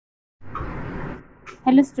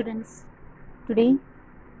Hello students, today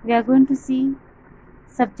we are going to see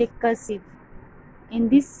subject cursive. In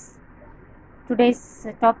this today's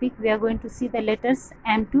topic we are going to see the letters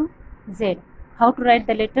M to Z, how to write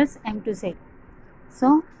the letters M to Z.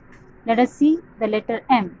 So let us see the letter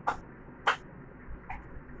M.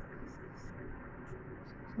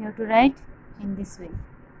 You have to write in this way.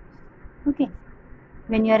 Okay,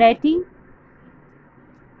 when you are writing,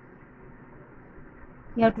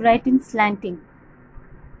 you have to write in slanting.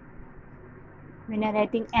 When you are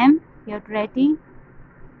writing M, you have to write in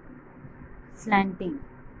slanting.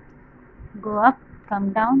 Go up,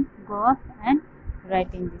 come down, go up and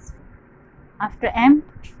write in this way. After M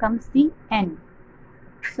comes the N.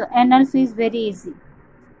 So N also is very easy.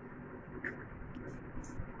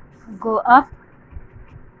 Go up,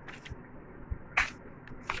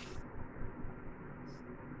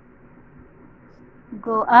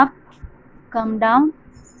 go up, come down,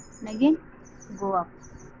 and again go up.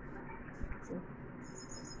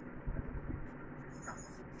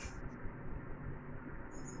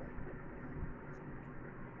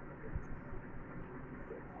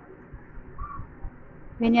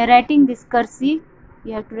 When you are writing this cursive,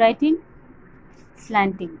 you have to write in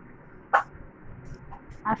slanting.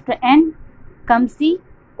 After N comes the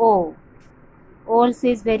O. O also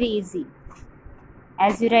is very easy.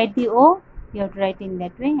 As you write the O, you have to write in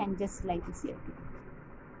that way, and just like this you have to do.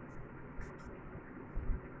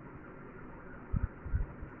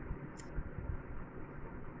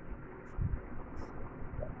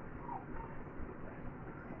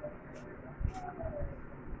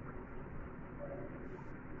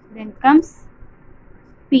 Then comes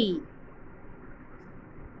P.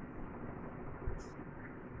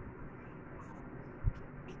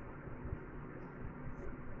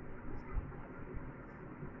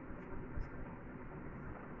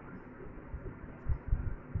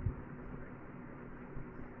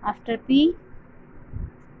 After P,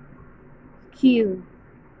 Q.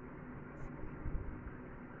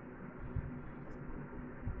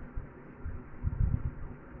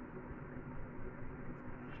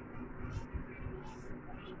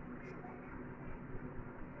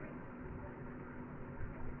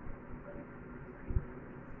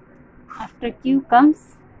 After Q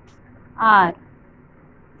comes R.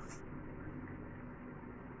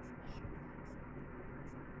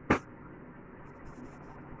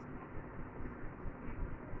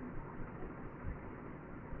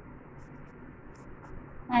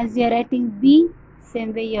 As you are writing B,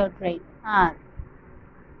 same way you have to write R.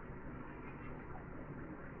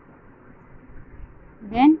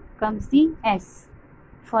 Then comes the S.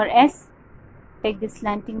 For S, take the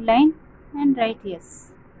slanting line and write yes.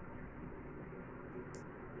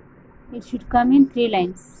 It should come in 3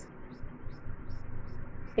 lines.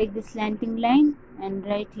 Take the slanting line and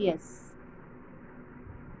write yes.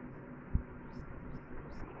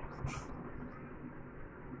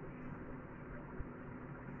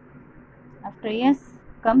 After yes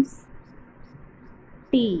comes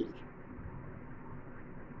T.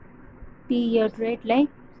 T you have to write like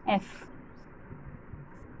F.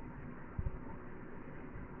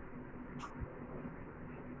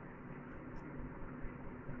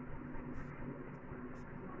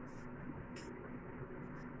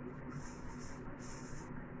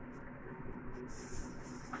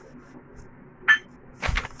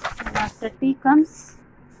 And after T comes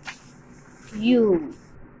U.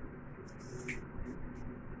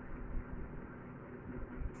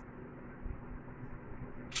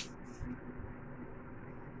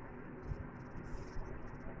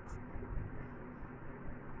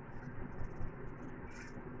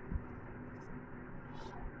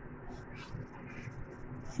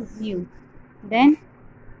 This is U. Then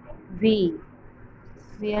V.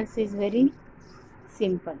 V also is very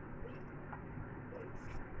simple.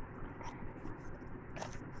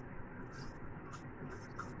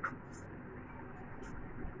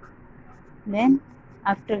 Then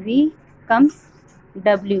after V comes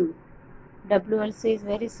W. W also is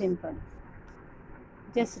very simple.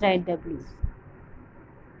 Just write W.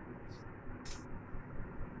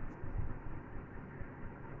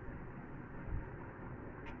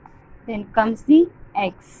 Then comes the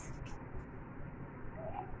X.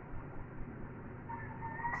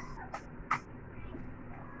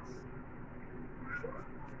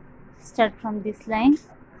 Start from this line,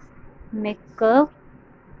 make curve,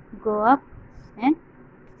 go up and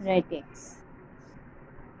write X.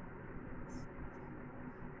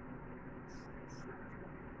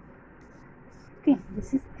 Okay,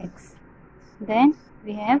 this is X. Then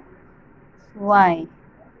we have Y.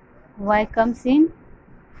 Y comes in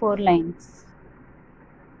 4 lines.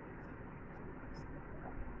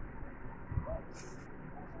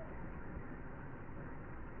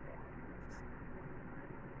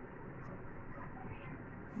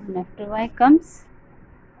 and after Y comes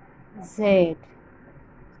Z.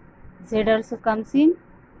 Z also comes in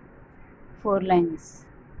 4 lines.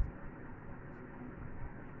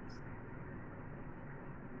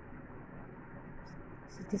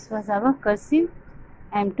 So this was our cursive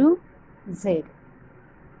M to Z.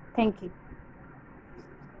 Thank you.